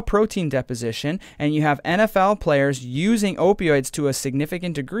tau protein deposition and you have NFL players using opioids to a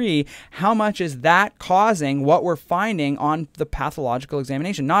significant degree, how much is that causing what we're finding on the pathological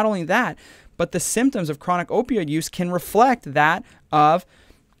examination? Not only that, but the symptoms of chronic opioid use can reflect that of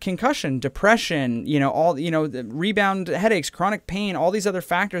concussion, depression, the rebound headaches, chronic pain, all these other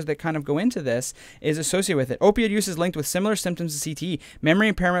factors that kind of go into this is associated with it. Opioid use is linked with similar symptoms to CTE, memory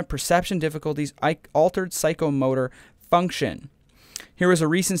impairment, perception difficulties, altered psychomotor function. Here was a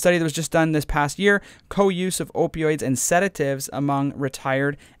recent study that was just done this past year, co-use of opioids and sedatives among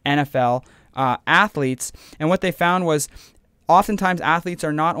retired NFL athletes. And what they found was oftentimes athletes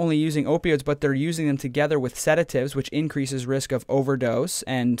are not only using opioids, but they're using them together with sedatives, which increases risk of overdose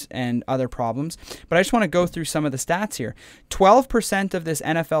and other problems. But I just want to go through some of the stats here. 12% of this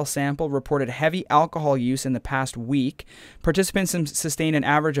NFL sample reported heavy alcohol use in the past week. Participants sustained an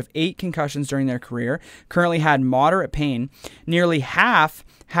average of 8 concussions during their career, currently had moderate pain. Nearly half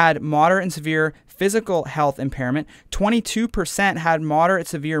had moderate and severe physical health impairment, 22% had moderate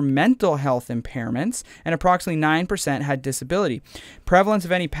severe mental health impairments, and approximately 9% had disability. Prevalence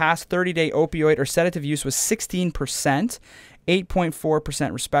of any past 30-day opioid or sedative use was 16%,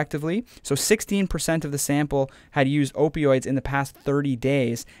 8.4% respectively. So 16% of the sample had used opioids in the past 30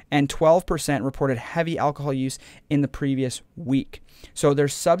 days, and 12% reported heavy alcohol use in the previous week. So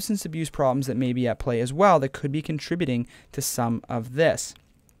there's substance abuse problems that may be at play as well that could be contributing to some of this.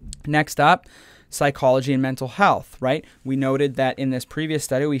 Next up, psychology and mental health, right? We noted that in this previous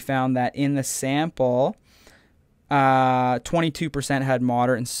study, we found that in the sample, 22% had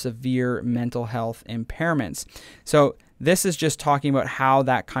moderate and severe mental health impairments. So this is just talking about how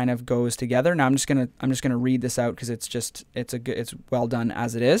that kind of goes together. Now I'm just gonna read this out because it's well done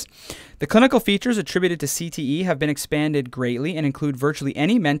as it is. The clinical features attributed to CTE have been expanded greatly and include virtually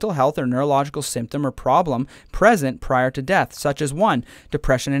any mental health or neurological symptom or problem present prior to death, such as 1,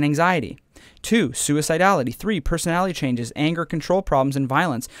 depression and anxiety. 2, suicidality. 3, personality changes, anger control problems and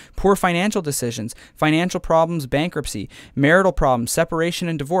violence, poor financial decisions, financial problems, bankruptcy, marital problems, separation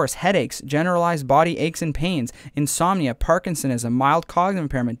and divorce, headaches, generalized body aches and pains, insomnia, Parkinsonism, mild cognitive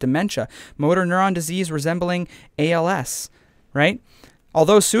impairment, dementia, motor neuron disease resembling ALS, right?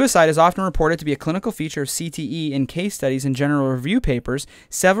 Although suicide is often reported to be a clinical feature of CTE in case studies and general review papers,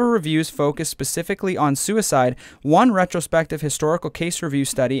 several reviews focus specifically on suicide. One retrospective historical case review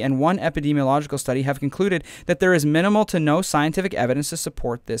study and one epidemiological study have concluded that there is minimal to no scientific evidence to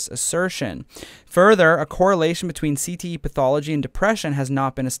support this assertion. Further, a correlation between CTE pathology and depression has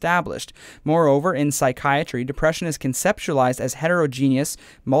not been established. Moreover, in psychiatry, depression is conceptualized as heterogeneous,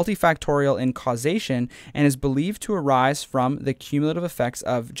 multifactorial in causation, and is believed to arise from the cumulative effects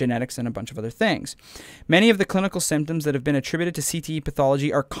of genetics and a bunch of other things. Many of the clinical symptoms that have been attributed to CTE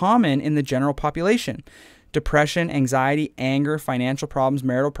pathology are common in the general population. Depression, anxiety, anger, financial problems,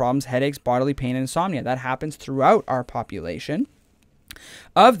 marital problems, headaches, bodily pain, and insomnia. That happens throughout our population.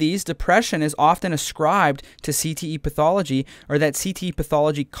 Of these, depression is often ascribed to CTE pathology, or that CTE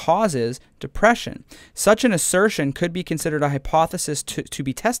pathology causes depression. Such an assertion could be considered a hypothesis to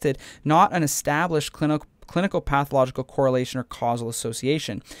be tested, not an established clinical pathological correlation or causal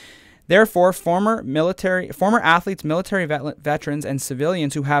association. Therefore, former athletes, military veterans, and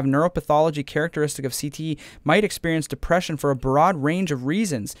civilians who have neuropathology characteristic of CTE might experience depression for a broad range of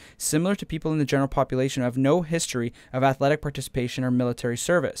reasons, similar to people in the general population who have no history of athletic participation or military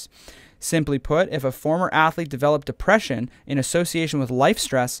service. Simply put, if a former athlete developed depression in association with life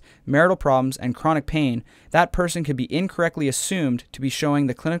stress, marital problems, and chronic pain, that person could be incorrectly assumed to be showing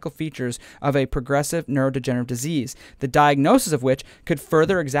the clinical features of a progressive neurodegenerative disease, the diagnosis of which could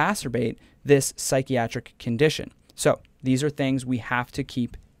further exacerbate this psychiatric condition. So, these are things we have to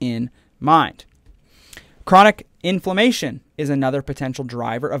keep in mind. Chronic inflammation is another potential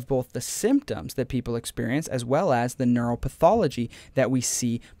driver of both the symptoms that people experience as well as the neuropathology that we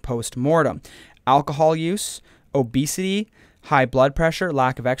see post-mortem. Alcohol use, obesity, high blood pressure,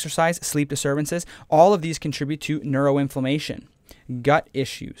 lack of exercise, sleep disturbances, all of these contribute to neuroinflammation, gut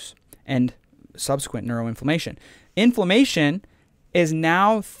issues, and subsequent neuroinflammation. Inflammation is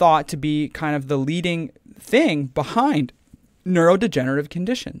now thought to be kind of the leading thing behind neurodegenerative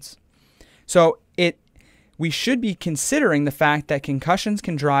conditions. So we should be considering the fact that concussions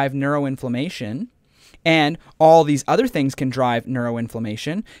can drive neuroinflammation, and all these other things can drive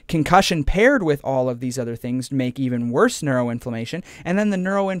neuroinflammation. Concussion paired with all of these other things make even worse neuroinflammation. And then the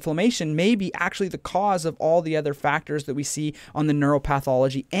neuroinflammation may be actually the cause of all the other factors that we see on the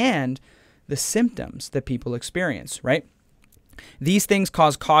neuropathology and the symptoms that people experience, right? These things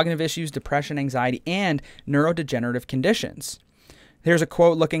cause cognitive issues, depression, anxiety, and neurodegenerative conditions. Here's a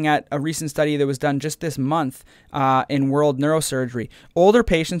quote looking at a recent study that was done just this month in World Neurosurgery. Older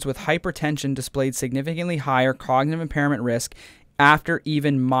patients with hypertension displayed significantly higher cognitive impairment risk after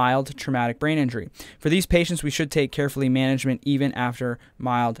even mild traumatic brain injury. For these patients, we should take carefully management even after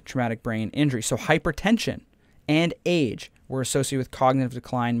mild traumatic brain injury. So hypertension and age were associated with cognitive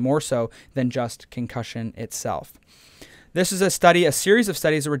decline more so than just concussion itself. This is a series of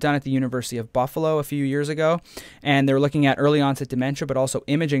studies that were done at the University of Buffalo a few years ago, and they were looking at early onset dementia, but also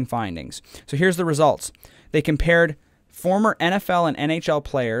imaging findings. So here's the results. They compared former NFL and NHL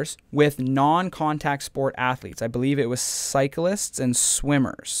players with non-contact sport athletes. I believe it was cyclists and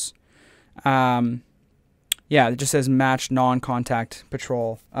swimmers. Yeah, it just says matched non-contact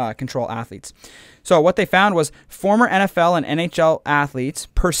control athletes. So what they found was former NFL and NHL athletes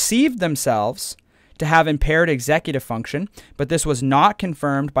perceived themselves to have impaired executive function, but this was not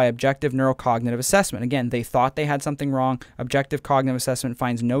confirmed by objective neurocognitive assessment. Again, they thought they had something wrong. Objective cognitive assessment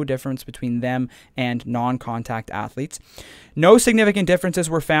finds no difference between them and non-contact athletes. No significant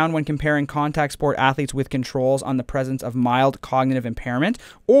differences were found when comparing contact sport athletes with controls on the presence of mild cognitive impairment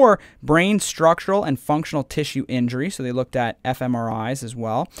or brain structural and functional tissue injury. So they looked at fMRIs as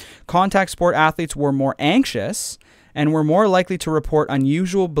well. Contact sport athletes were more anxious and were more likely to report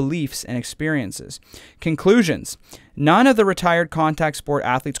unusual beliefs and experiences. Conclusions. None of the retired contact sport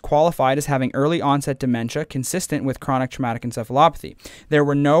athletes qualified as having early onset dementia consistent with chronic traumatic encephalopathy. There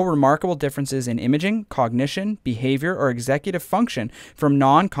were no remarkable differences in imaging, cognition, behavior, or executive function from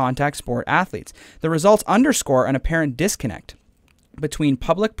non-contact sport athletes. The results underscore an apparent disconnect between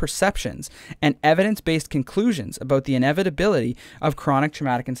public perceptions and evidence-based conclusions about the inevitability of chronic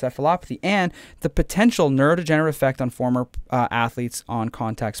traumatic encephalopathy and the potential neurodegenerative effect on former athletes on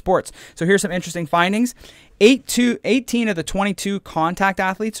contact sports. So here's some interesting findings. 18 of the 22 contact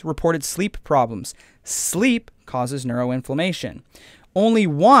athletes reported sleep problems. Sleep causes neuroinflammation. Only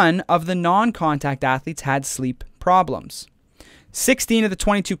one of the non-contact athletes had sleep problems. 16 of the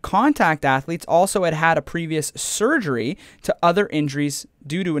 22 contact athletes also had a previous surgery to other injuries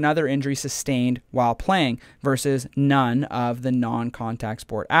due to another injury sustained while playing versus none of the non-contact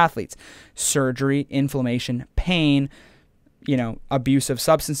sport athletes. Surgery, inflammation, pain, abuse of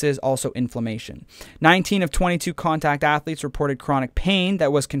substances, also inflammation. 19 of 22 contact athletes reported chronic pain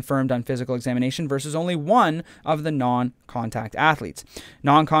that was confirmed on physical examination versus only one of the non-contact athletes.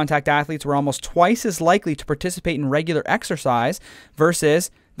 Non-contact athletes were almost twice as likely to participate in regular exercise versus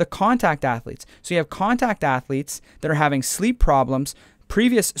the contact athletes. So you have contact athletes that are having sleep problems,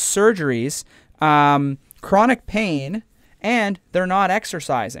 previous surgeries, chronic pain, and they're not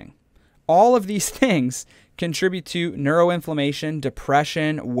exercising. All of these things contribute to neuroinflammation,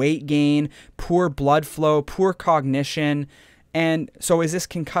 depression, weight gain, poor blood flow, poor cognition. And so is this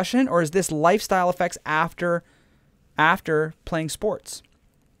concussion or is this lifestyle effects after playing sports?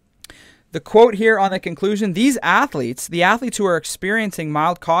 The quote here on the conclusion, these athletes, the athletes who are experiencing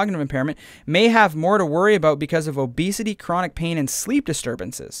mild cognitive impairment, may have more to worry about because of obesity, chronic pain, and sleep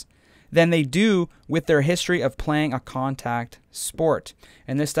disturbances than they do with their history of playing a contact sport.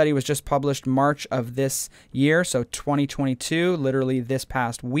 And this study was just published March of this year, so 2022, literally this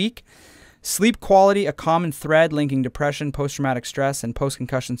past week. Sleep quality, a common thread linking depression, post-traumatic stress, and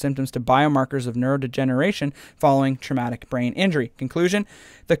post-concussion symptoms to biomarkers of neurodegeneration following traumatic brain injury. Conclusion,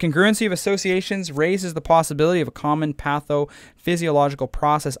 the congruency of associations raises the possibility of a common pathophysiological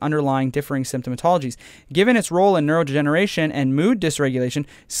process underlying differing symptomatologies. Given its role in neurodegeneration and mood dysregulation,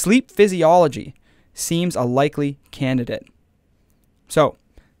 sleep physiology seems a likely candidate. So,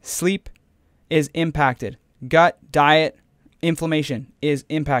 sleep is impacted. Gut, diet, inflammation is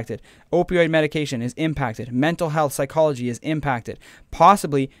impacted. Opioid medication is impacted. Mental health, psychology is impacted.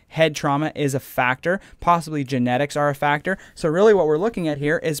 Possibly head trauma is a factor. Possibly genetics are a factor. So really what we're looking at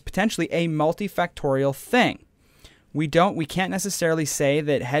here is potentially a multifactorial thing. We can't necessarily say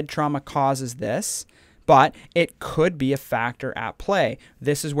that head trauma causes this, but it could be a factor at play.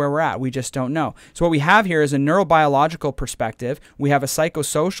 This is where we're at. We just don't know. So what we have here is a neurobiological perspective. We have a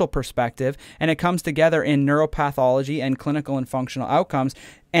psychosocial perspective, and it comes together in neuropathology and clinical and functional outcomes,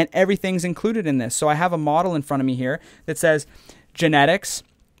 and everything's included in this. So I have a model in front of me here that says genetics,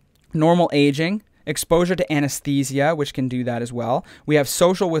 normal aging, exposure to anesthesia, which can do that as well. We have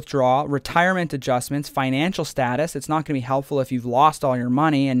social withdrawal, retirement adjustments, financial status. It's not going to be helpful if you've lost all your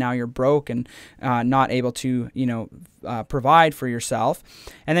money and now you're broke and not able to, provide for yourself.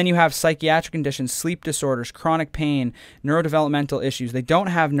 And then you have psychiatric conditions, sleep disorders, chronic pain, neurodevelopmental issues. They don't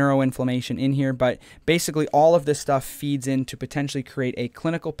have neuroinflammation in here, but basically all of this stuff feeds in to potentially create a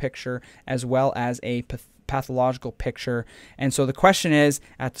clinical picture as well as a pathological picture. And so the question is,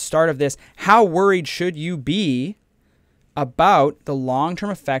 at the start of this, how worried should you be about the long-term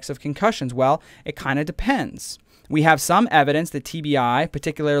effects of concussions? Well, it kind of depends. We have some evidence that TBI,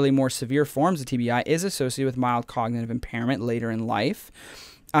 particularly more severe forms of TBI, is associated with mild cognitive impairment later in life.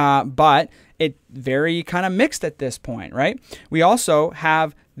 But it's very kind of mixed at this point, right? We also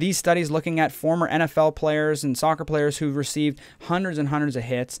have these studies looking at former NFL players and soccer players who've received hundreds and hundreds of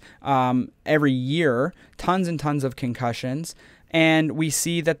hits every year, tons and tons of concussions. And we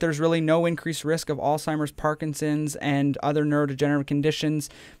see that there's really no increased risk of Alzheimer's, Parkinson's, and other neurodegenerative conditions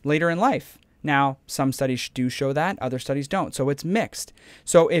later in life. Now, some studies do show that, other studies don't. So it's mixed.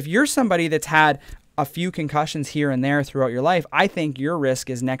 So if you're somebody that's had a few concussions here and there throughout your life, I think your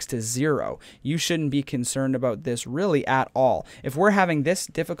risk is next to zero. You shouldn't be concerned about this really at all. If we're having this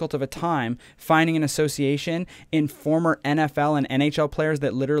difficult of a time finding an association in former NFL and NHL players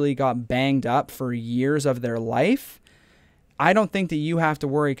that literally got banged up for years of their life, I don't think that you have to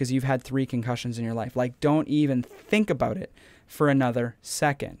worry because you've had 3 concussions in your life. Like, don't even think about it for another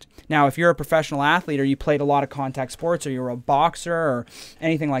second. Now, if you're a professional athlete or you played a lot of contact sports or you're a boxer or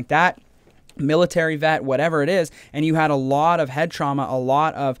anything like that, military vet, whatever it is, and you had a lot of head trauma, a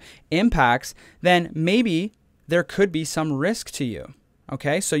lot of impacts, then maybe there could be some risk to you.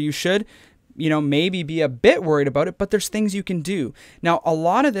 Okay, so you should, maybe be a bit worried about it, but there's things you can do. Now, a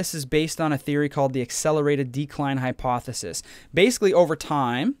lot of this is based on a theory called the accelerated decline hypothesis. Basically, over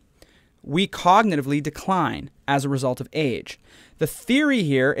time, we cognitively decline as a result of age. The theory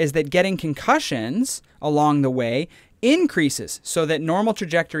here is that getting concussions along the way increases, so that normal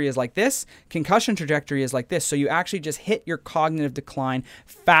trajectory is like this, concussion trajectory is like this. So you actually just hit your cognitive decline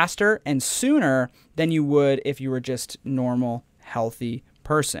faster and sooner than you would if you were just normal, healthy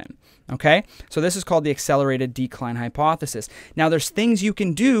person. Okay, so this is called the accelerated decline hypothesis. Now, there's things you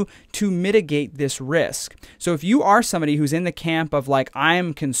can do to mitigate this risk. So if you are somebody who's in the camp of like,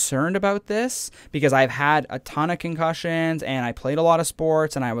 I'm concerned about this because I've had a ton of concussions and I played a lot of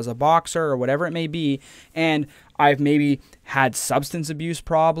sports and I was a boxer or whatever it may be, and I've maybe had substance abuse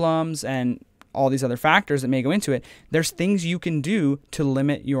problems and all these other factors that may go into it, there's things you can do to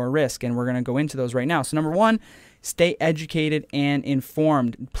limit your risk, and we're going to go into those right now. So number one, stay educated and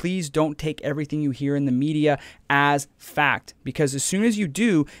informed. Please don't take everything you hear in the media as fact, because as soon as you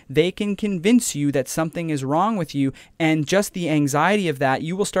do, they can convince you that something is wrong with you, and just the anxiety of that,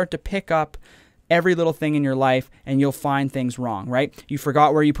 you will start to pick up every little thing in your life and you'll find things wrong, right? You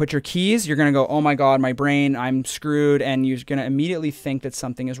forgot where you put your keys. You're going to go, oh my God, my brain, I'm screwed. And you're going to immediately think that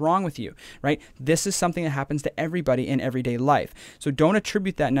something is wrong with you, right? This is something that happens to everybody in everyday life. So don't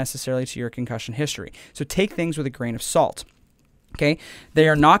attribute that necessarily to your concussion history. So take things with a grain of salt. Okay, they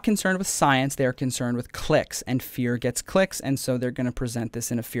are not concerned with science, they are concerned with clicks, and fear gets clicks, and so they're going to present this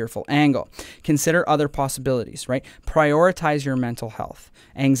in a fearful angle. Consider other possibilities, right? Prioritize your mental health.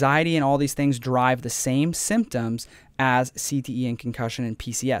 Anxiety and all these things drive the same symptoms as CTE and concussion and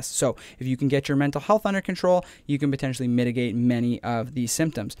PCS. So if you can get your mental health under control, you can potentially mitigate many of these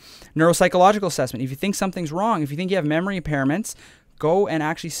symptoms. Neuropsychological assessment. If you think something's wrong, if you think you have memory impairments, go and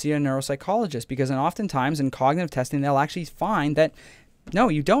actually see a neuropsychologist, because oftentimes in cognitive testing, they'll actually find that, no,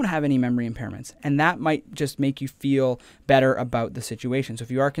 you don't have any memory impairments. And that might just make you feel better about the situation. So if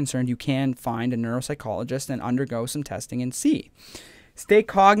you are concerned, you can find a neuropsychologist and undergo some testing and see. Stay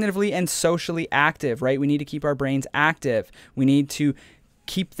cognitively and socially active, right? We need to keep our brains active. We need to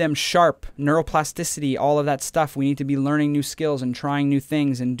keep them sharp, neuroplasticity, all of that stuff. We need to be learning new skills and trying new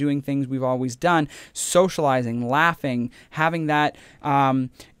things and doing things we've always done, socializing, laughing, having that,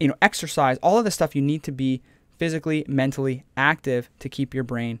 exercise, all of the stuff. You need to be physically, mentally active to keep your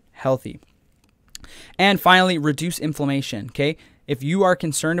brain healthy. And finally, reduce inflammation, okay? If you are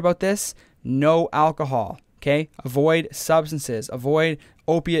concerned about this, no alcohol. Okay, avoid substances, avoid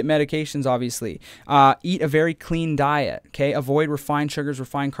opiate medications, obviously. Eat a very clean diet, okay? Avoid refined sugars,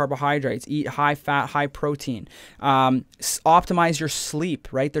 refined carbohydrates. Eat high fat, high protein. Optimize your sleep,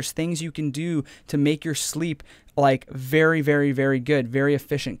 right? There's things you can do to make your sleep like very, very, very good, very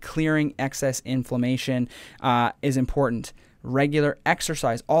efficient. Clearing excess inflammation is important. Regular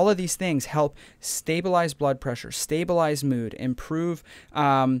exercise, all of these things help stabilize blood pressure, stabilize mood, improve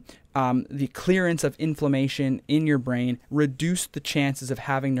the clearance of inflammation in your brain, reduce the chances of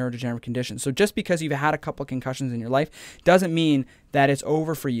having neurodegenerative conditions. So just because you've had a couple concussions in your life doesn't mean that it's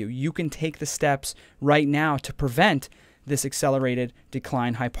over for you. You can take the steps right now to prevent this accelerated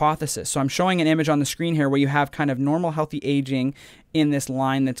decline hypothesis. So I'm showing an image on the screen here where you have kind of normal healthy aging in this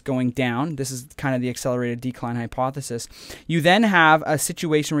line that's going down. This is kind of the accelerated decline hypothesis. You then have a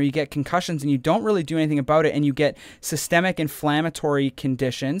situation where you get concussions and you don't really do anything about it, and you get systemic inflammatory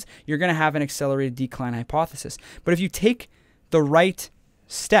conditions. You're going to have an accelerated decline hypothesis. But if you take the right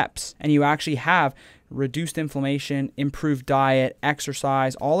steps and you actually have reduced inflammation, improved diet,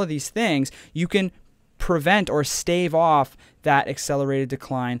 exercise, all of these things, you can prevent or stave off that accelerated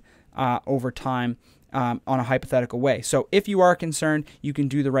decline over time on a hypothetical way. So if you are concerned, you can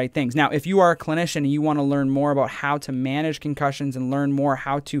do the right things. Now, if you are a clinician and you want to learn more about how to manage concussions and learn more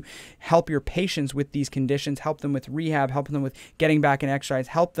how to help your patients with these conditions, help them with rehab, help them with getting back in exercise,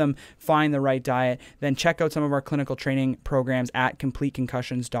 help them find the right diet, then check out some of our clinical training programs at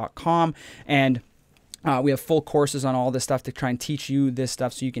CompleteConcussions.com. And we have full courses on all this stuff to try and teach you this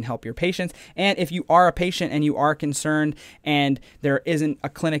stuff so you can help your patients. And if you are a patient and you are concerned and there isn't a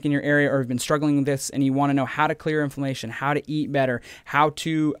clinic in your area, or have been struggling with this and you want to know how to clear inflammation, how to eat better, how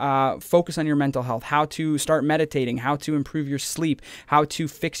to focus on your mental health, how to start meditating, how to improve your sleep, how to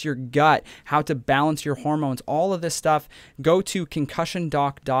fix your gut, how to balance your hormones, all of this stuff, go to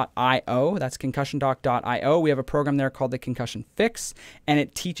concussiondoc.io. That's concussiondoc.io. We have a program there called the Concussion Fix, and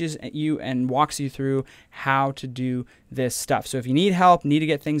it teaches you and walks you through how to do this stuff. So if you need help, need to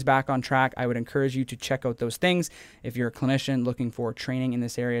get things back on track, I would encourage you to check out those things. If you're a clinician looking for training in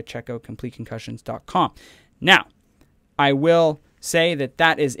this area, check out CompleteConcussions.com. Now, I will say that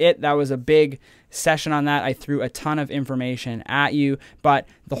that is it. That was a big session on that. I threw a ton of information at you, but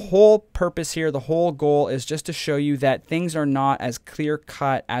the whole purpose here, the whole goal is just to show you that things are not as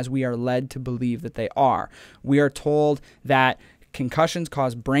clear-cut as we are led to believe that they are. We are told that concussions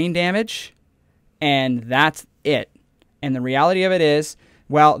cause brain damage, and that's it. And the reality of it is,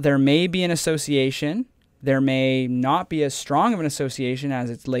 well, there may be an association. There may not be as strong of an association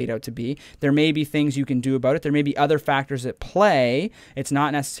as it's laid out to be. There may be things you can do about it. There may be other factors at play. It's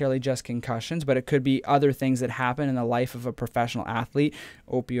not necessarily just concussions, but it could be other things that happen in the life of a professional athlete,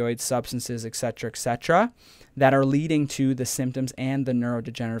 opioids, substances, etc., that are leading to the symptoms and the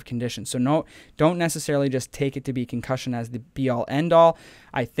neurodegenerative conditions. So no, don't necessarily just take it to be concussion as the be-all, end-all.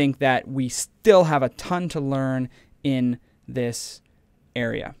 I think that we still have a ton to learn in this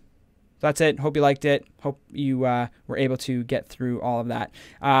area. That's it. Hope you liked it. Hope you were able to get through all of that.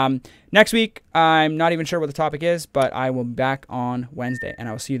 Next week, I'm not even sure what the topic is, but I will be back on Wednesday, and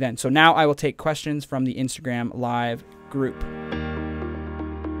I will see you then. So now I will take questions from the Instagram live group.